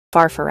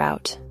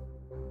Farfarout.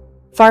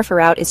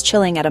 Farfarout is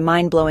chilling at a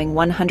mind-blowing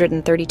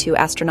 132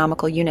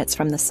 astronomical units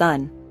from the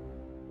Sun.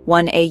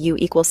 1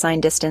 AU =sign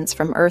distance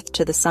from Earth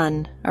to the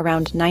Sun,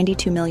 around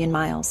 92 million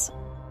miles.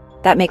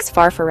 That makes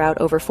Farfarout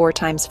over 4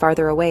 times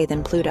farther away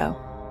than Pluto.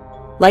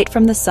 Light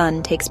from the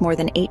Sun takes more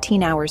than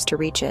 18 hours to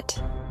reach it.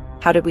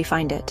 How did we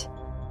find it?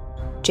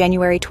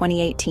 January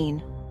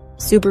 2018.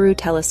 Subaru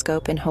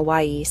telescope in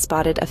Hawaii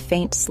spotted a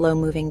faint,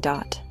 slow-moving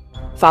dot.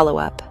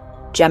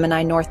 Follow-up,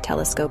 Gemini North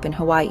telescope in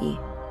Hawaii.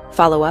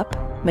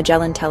 Follow-up,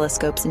 Magellan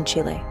telescopes in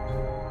Chile.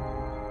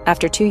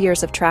 After 2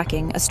 years of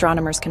tracking,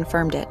 astronomers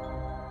confirmed it.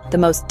 The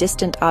most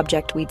distant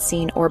object we'd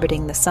seen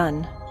orbiting the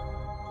Sun.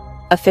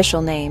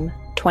 Official name,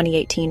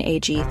 2018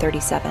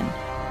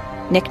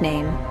 AG37.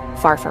 Nickname,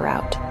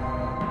 Farfarout.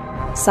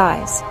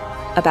 Size,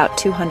 about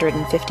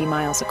 250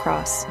 miles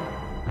across.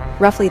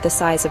 Roughly the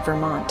size of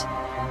Vermont.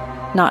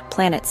 Not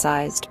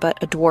planet-sized,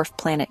 but a dwarf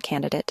planet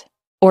candidate.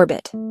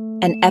 Orbit,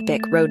 an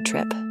epic road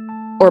trip.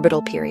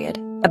 Orbital period,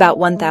 about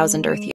 1,000 Earth years.